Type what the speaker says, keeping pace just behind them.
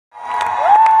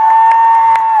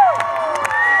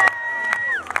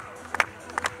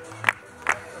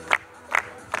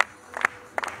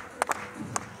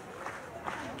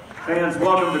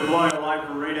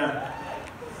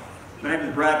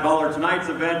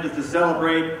event is to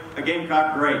celebrate a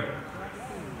Gamecock great.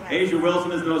 Asia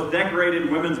Wilson is the most decorated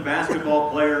women's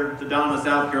basketball player to don a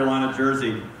South Carolina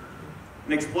jersey.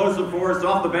 An explosive force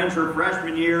off the bench her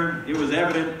freshman year, it was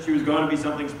evident she was going to be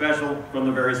something special from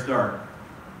the very start.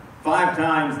 5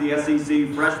 times the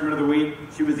SEC Freshman of the Week,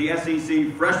 she was the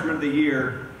SEC Freshman of the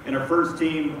Year in a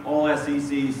first-team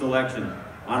All-SEC selection.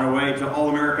 On her way to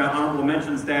All-America honorable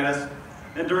mention status,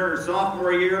 and during her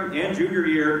sophomore year and junior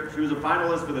year, she was a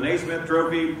finalist for the Naismith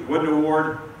Trophy, Wooden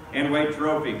Award, and Wade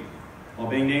Trophy, while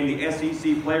being named the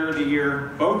SEC Player of the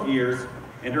Year both years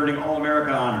and earning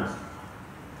All-America honors.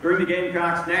 During the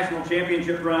Gamecocks' national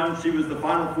championship run, she was the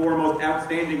Final Four most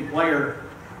outstanding player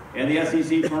and the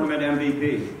SEC Tournament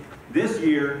MVP. This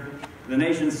year, the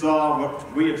nation saw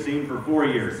what we have seen for 4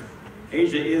 years.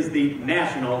 Asia is the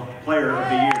National Player of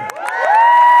the Year.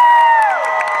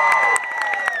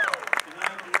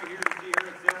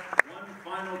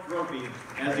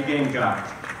 As a Gamecock.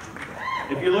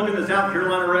 If you look in the South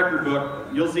Carolina record book,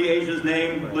 you'll see Asia's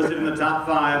name listed in the top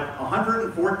 5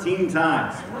 114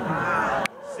 times.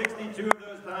 62 of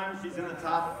those times she's in at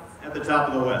the top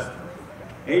of the West.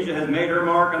 Asia has made her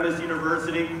mark on this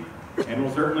university and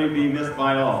will certainly be missed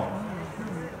by all.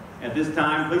 At this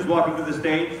time, please welcome to the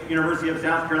stage University of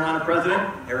South Carolina President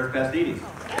Harris Pastides.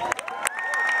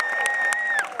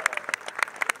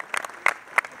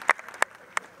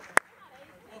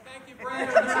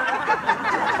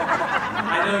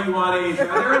 I know you want Asia.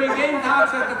 Are there any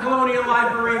Gamecocks at the Colonial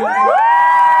Life Arena?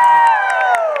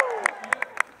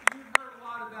 You've heard a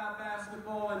lot about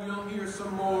basketball, and you'll hear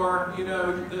some more. You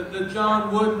know, the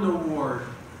John Wooden Award,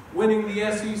 winning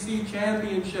the SEC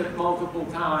championship multiple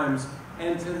times,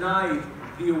 and tonight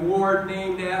the award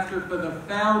named after for the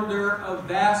founder of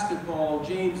basketball,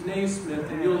 James Naismith,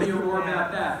 and you'll hear more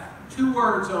about that. 2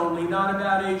 words only, not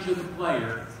about Asia the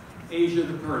player, Asia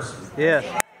the person. Yes.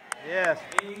 Yes.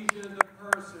 Asia the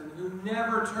person who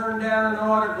never turned down an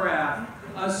autograph,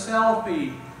 a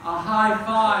selfie, a high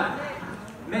five.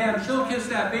 Man, she'll kiss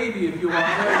that baby if you want.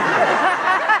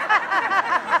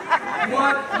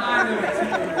 What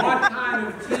kind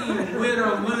of team, win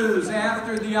or lose,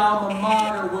 after the alma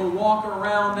mater will walk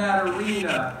around that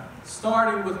arena,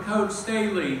 starting with Coach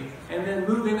Staley, and then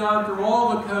moving on through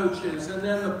all the coaches, and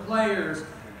then the players.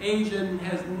 Asia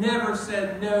has never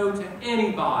said no to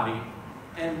anybody.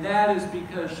 And that is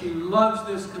because she loves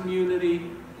this community,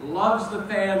 loves the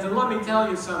fans, and let me tell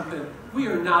you something, we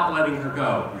are not letting her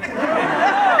go.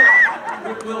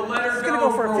 We'll let her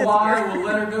go for a while, we'll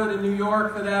let her go to New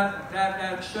York for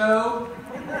that show.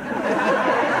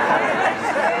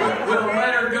 We'll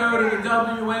let her go to the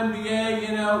WNBA,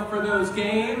 you know, for those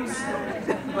games.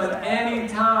 But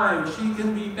anytime she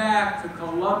can be back to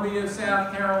Columbia,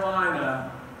 South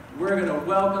Carolina, we're going to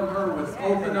welcome her with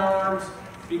open arms.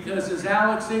 Because as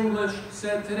Alex English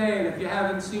said today, and if you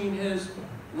haven't seen his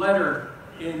letter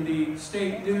in the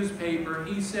state newspaper,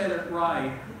 he said it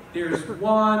right. There's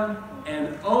one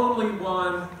and only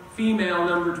one female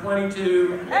number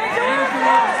 22, Asia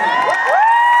Wilson.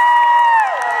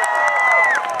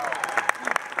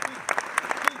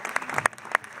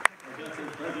 Just as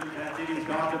President Pastides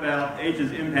talked about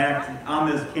Asia's impact on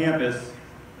this campus,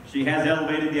 she has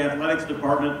elevated the athletics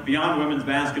department beyond women's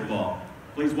basketball.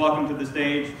 Please welcome to the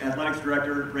stage Athletics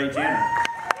Director Ray Tanner.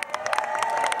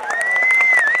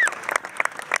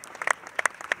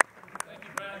 Thank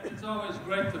you, Brad. It's always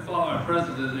great to follow our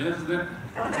president, isn't it?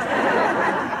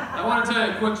 I want to tell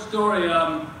you a quick story.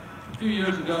 A few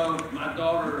years ago, my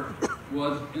daughter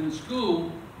was in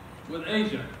school with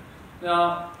Asia.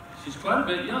 Now, she's quite a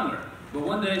bit younger, but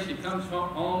one day she comes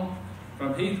home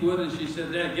from Heathwood and she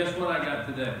said, "Dad, guess what I got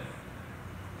today?"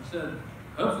 I said,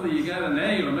 "Hopefully you got an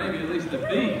A or maybe at least a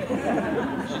B."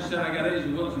 She said, "I got Asia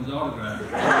Wilson's autograph."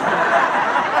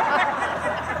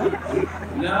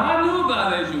 Now, I knew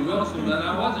about Asia Wilson, but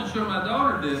I wasn't sure my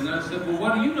daughter did. And I said, "Well,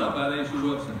 what do you know about Asia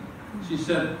Wilson?" She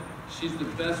said, "She's the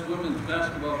best women's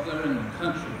basketball player in the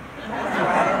country."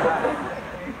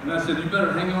 And I said, "You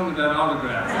better hang on to that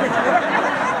autograph."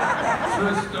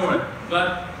 True story.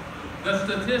 But the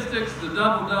statistics, the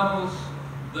double-doubles,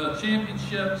 the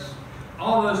championships,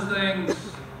 all those things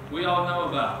we all know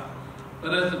about.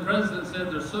 But as the president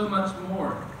said, there's so much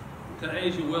more to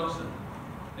Asia Wilson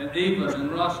and Eva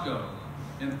and Roscoe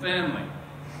and family.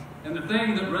 And the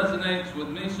thing that resonates with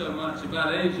me so much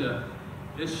about Asia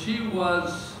is she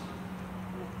was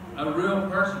a real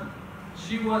person.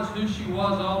 She was who she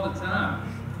was all the time.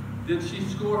 Did she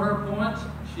score her points?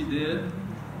 She did.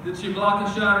 Did she block a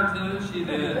shot or two? She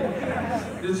did.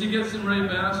 Did she get some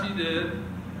rebounds? She did.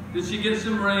 Did she get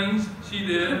some rings? She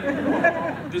did.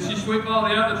 Did she sweep all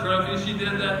the other trophies? She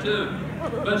did that too.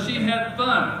 But she had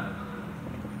fun.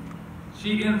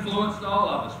 She influenced all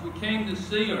of us. We came to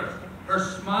see her. Her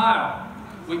smile.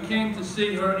 We came to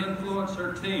see her influence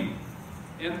her team.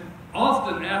 And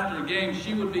often after a game,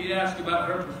 she would be asked about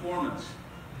her performance.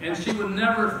 And she would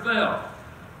never fail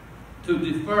to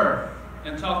defer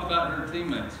and talk about her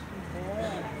teammates.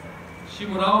 She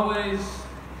would always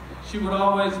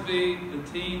be the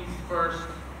team first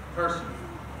person.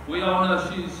 We all know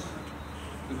she's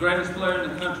the greatest player in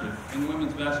the country in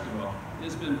women's basketball.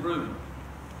 It's been proven.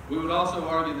 We would also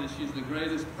argue that she's the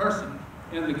greatest person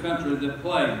in the country that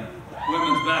played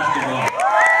women's basketball.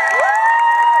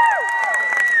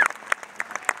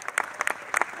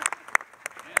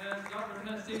 And as Dr.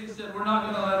 Cassidy said, we're not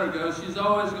going to let her go. She's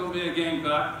always going to be a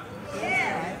Gamecock.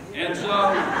 And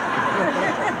so,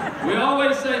 we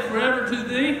always say forever to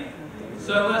thee.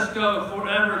 So let's go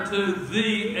forever to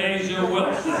the Asia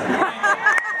Wilson.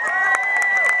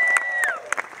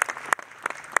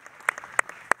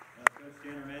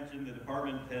 The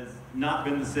department has not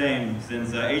been the same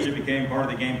since Asia became part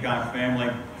of the Gamecock family.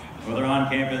 Whether on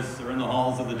campus or in the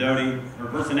halls of the Doty, her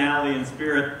personality and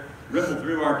spirit ripple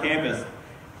through our campus.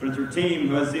 But it's her team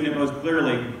who has seen it most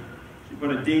clearly. She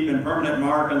put a deep and permanent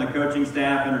mark on the coaching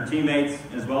staff and her teammates,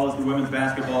 as well as the women's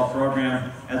basketball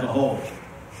program as a whole.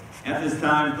 At this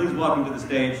time, please welcome to the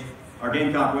stage our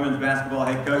Gamecock women's basketball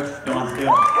head coach, Dawn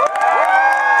Still.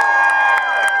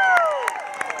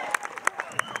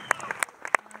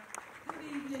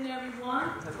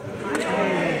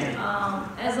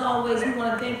 As always, we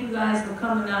want to thank you guys for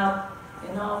coming out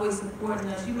and always supporting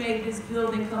us. You made this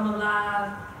building come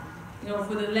alive,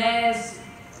 for the last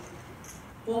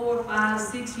 4, 5,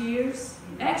 6 years.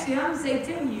 Actually, I would say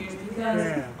 10 years,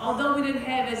 because although we didn't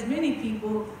have as many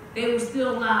people, they were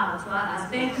still loud. So I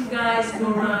thank you guys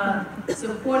for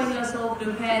supporting us over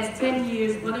the past 10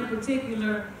 years, but in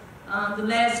particular, the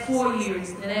last 4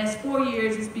 years. The last 4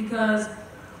 years is because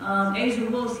Asia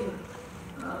Wilson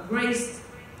graced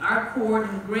our court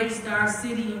and graced our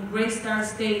city and graced our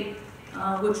state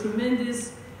with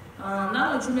tremendous, not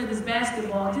only tremendous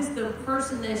basketball, just the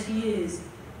person that she is.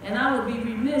 And I would be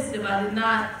remiss if I did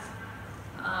not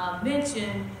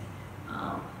mention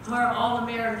her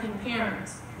All-American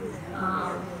parents.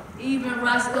 Even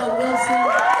Roscoe Wilson.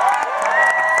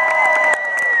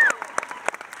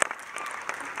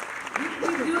 We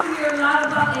do hear a lot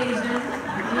about Asia,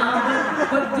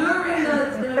 but during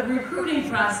the recruiting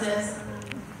process,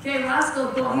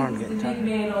 Roscoe thought he was the big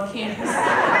man on campus. But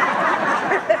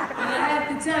I have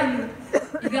to tell you,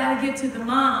 you gotta get to the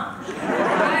mom. You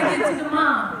gotta get to the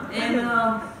mom. And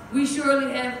we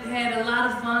surely have had a lot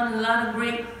of fun and a lot of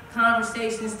great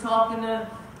conversations talking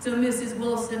to Mrs.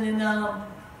 Wilson. And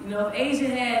if Asia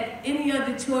had any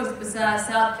other choice besides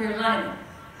South Carolina,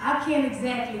 I can't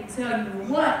exactly tell you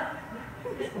what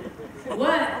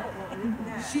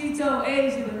she told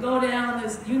Asia to go down to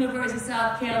the University of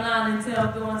South Carolina and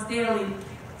tell Dawn Staley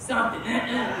something. Said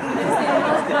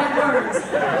those white words.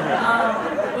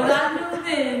 But I knew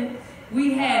then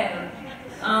we had her.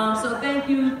 So thank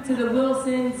you to the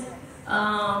Wilsons,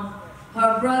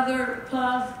 her brother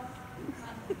Puff,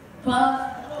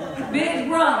 Big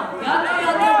Bro. Y'all know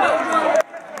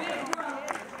Big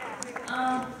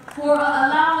Bro. For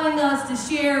allowing us to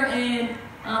share in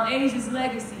Asia's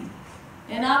legacy.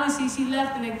 And obviously she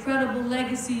left an incredible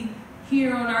legacy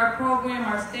here on our program,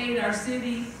 our state, our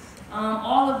city,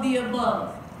 all of the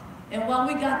above. And while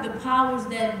we got the powers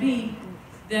that be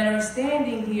that are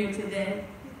standing here today,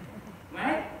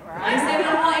 right? They said we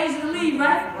don't want Asia to leave,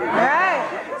 right? Right.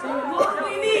 So what do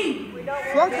we need? We need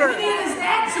a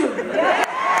statue.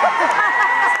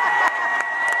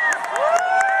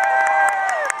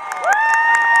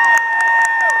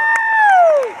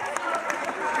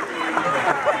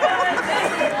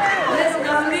 Listen, I'm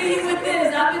gonna leave you with this.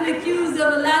 I've been accused of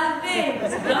a lot of things.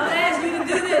 But I'm gonna ask you to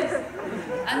do this.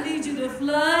 I need you to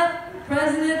flood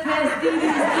President Pastidi's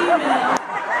email.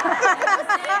 At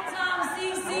the same time,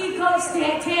 CC Coach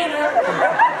Tanner,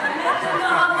 and let them know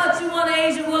how much you want an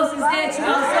Asia Wilson statue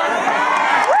on Saturday.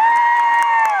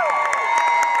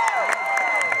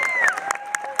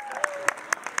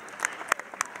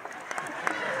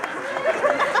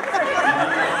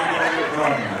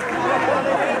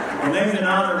 Named in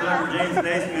honor of Dr. James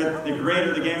Naismith, the creator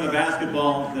of the game of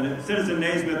basketball, the Citizen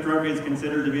Naismith Trophy is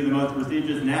considered to be the most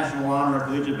prestigious national honor a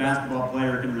collegiate basketball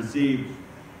player can receive.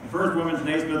 The first Women's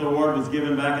Naismith Award was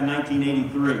given back in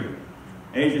 1983.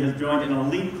 Asia has joined an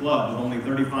elite club of only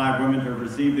 35 women to have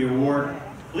received the award.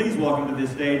 Please welcome to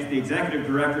this stage the Executive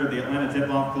Director of the Atlanta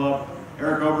Tip-Off Club,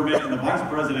 Eric Overman, and the Vice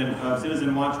President of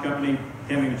Citizen Watch Company,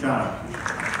 Tammy Machado.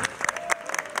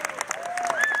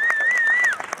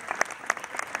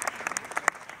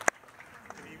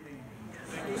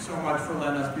 so much for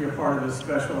letting us be a part of this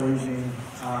special evening.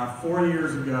 4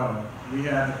 years ago, we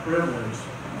had the privilege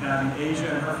of having Asia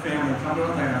and her family come to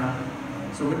Atlanta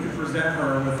so we could present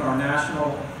her with our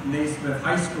National Naismith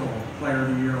High School Player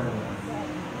of the Year Award.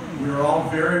 We were all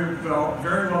very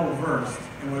well versed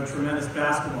in what a tremendous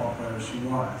basketball player she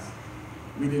was.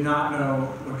 We did not know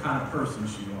what kind of person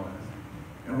she was.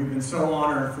 And we've been so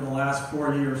honored for the last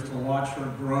 4 years to watch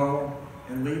her grow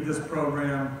and lead this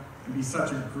program and be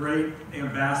such a great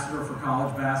ambassador for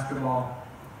college basketball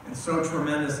and so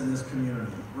tremendous in this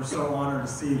community. We're so honored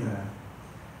to see that.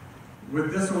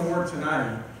 With this award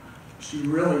tonight, she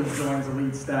really joins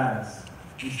elite status.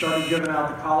 We started giving out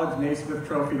the College Naismith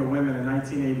Trophy to women in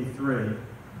 1983.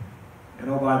 And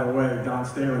oh, by the way, Don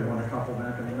Staley won a couple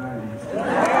back in the 90s.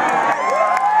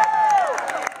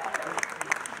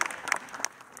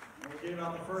 And we gave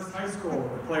out the first high school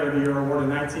Player of the Year award in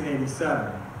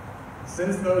 1987.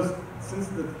 Since the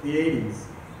 80s,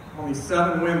 only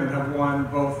 7 women have won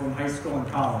both in high school and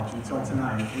college until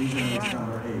tonight. Asia is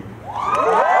number 8.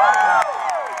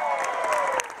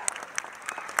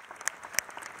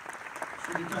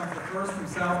 She becomes the first from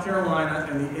South Carolina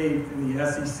and the 8th in the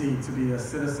SEC to be a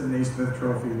Citizen Naismith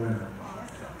Trophy winner.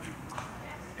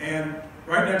 And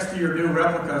right next to your new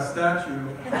replica statue,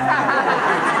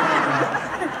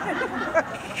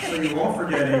 so you won't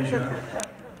forget Asia,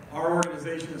 our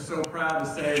organization is so proud to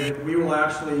say that we will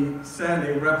actually send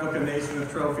a replica Naismith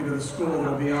Trophy to the school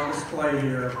that will be on display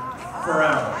here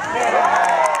forever.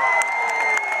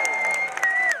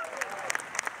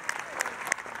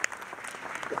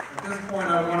 At this point,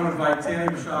 I want to invite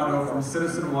Tanny Machado from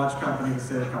Citizen Watch Company to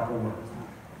say a couple words.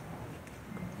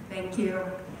 Thank you.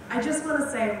 I just want to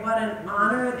say what an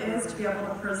honor it is to be able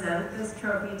to present this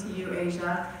trophy to you,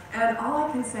 Asia. And all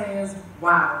I can say is,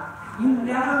 wow. You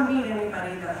never meet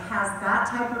anybody that has that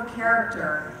type of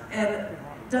character and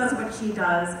does what she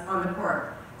does on the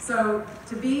court. So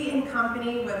to be in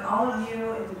company with all of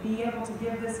you and to be able to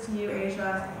give this to you,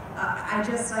 Asia, I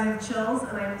have chills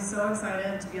and I'm so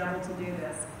excited to be able to do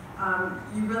this.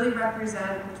 You really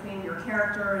represent, between your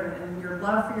character and your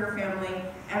love for your family,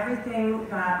 everything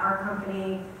that our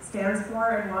company stands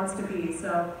for and wants to be.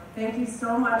 So thank you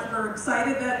so much. We're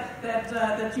excited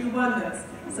that you won this.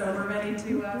 So we're ready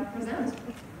to present.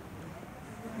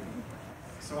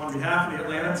 So on behalf of the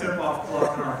Atlanta Tip-Off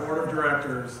Club and our board of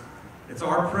directors, it's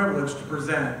our privilege to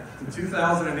present the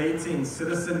 2018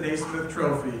 Citizen Naismith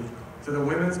Trophy to the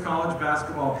Women's College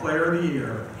Basketball Player of the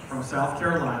Year from South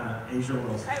Carolina, Asia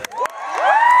Wilson.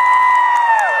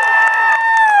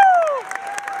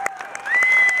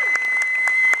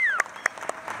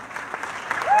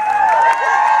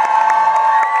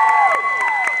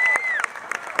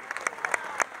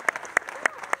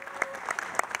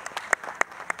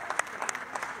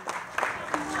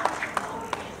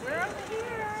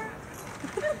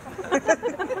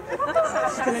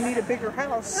 She's going to need a bigger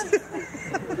house.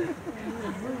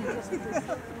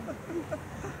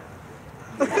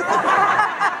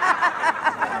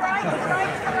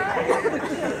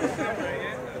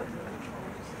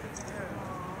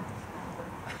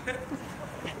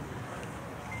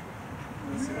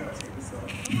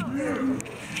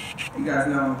 You guys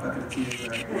know I'm fucking tears,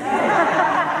 right?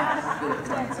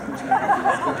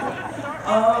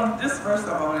 Just first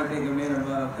off, I want to thank a man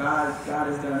above. God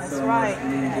has done so much for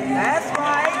me. That's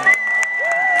right.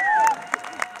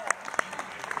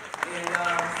 And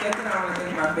second, I want to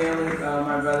thank my family,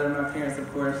 my brother, and my parents,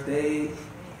 of course. They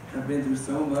have been through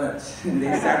so much.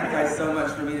 They sacrificed so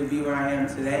much for me to be where I am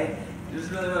today. Just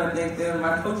really want to thank them.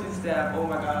 My coaching staff, oh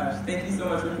my gosh, thank you so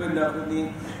much for putting up with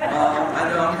me. I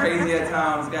know I'm crazy at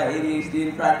times, got ADHD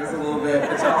in practice a little bit,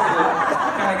 but y'all still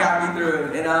kind of got me through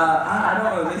it. And I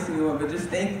don't want to miss anyone, but just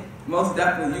thank most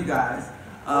definitely you guys.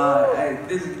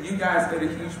 You guys played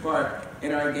a huge part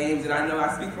in our games, and I know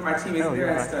I speak for my teammates here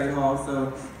at Study Hall,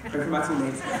 so pray for my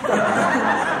teammates.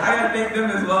 I gotta thank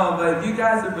them as well, but you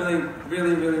guys have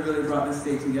really brought this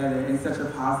state together in such a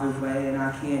positive way, and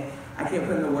I can't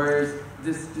put into words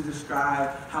just to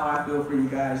describe how I feel for you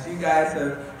guys. You guys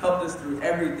have helped us through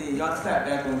everything. Y'all sat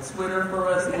back on Twitter for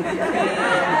us when we can.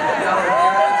 Y'all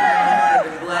are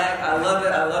there to black. I love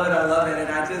it, and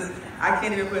I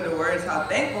can't even put into words how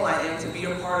thankful I am to be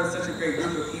a part of such a great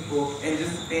group of people and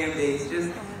just fan base.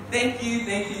 Just thank you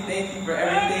for everything. Thank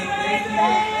you for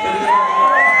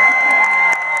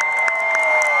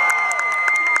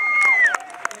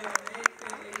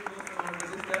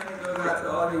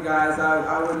the you guys.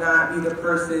 I would not be the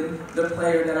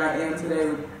player that I am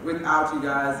today without you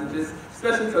guys. And just,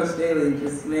 especially Coach Staley,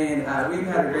 just, man, we've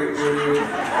had a great 4 years.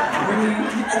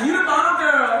 You the bomb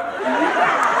girl!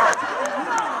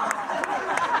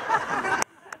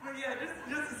 But yeah,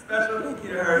 just to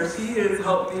trophy to her. She has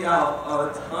helped me out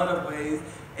a ton of ways,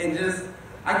 and just,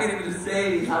 I can't even just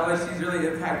say how much she's really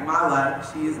impacted my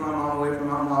life. She is my mom away from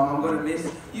my mom. I'm going to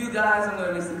miss you guys. I'm going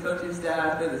to miss the coaching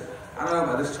staff. I don't know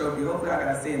about this trophy. Hopefully I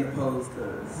got to stay in the pose,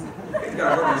 because you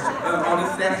got to work on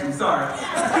this statue. Sorry.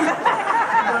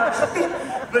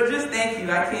 But just thank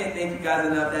you. I can't thank you guys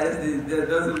enough. That is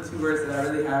those are the two words that I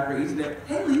really have for each and every.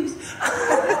 Hey, Leaves.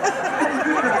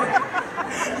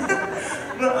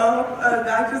 But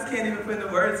I just can't even put into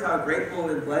words how grateful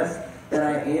and blessed that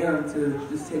I am to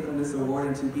just take on this award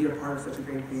and to be a part of such a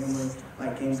great family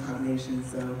like Gamecock Nation.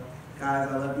 So, guys,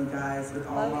 I love you guys with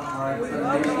all my heart.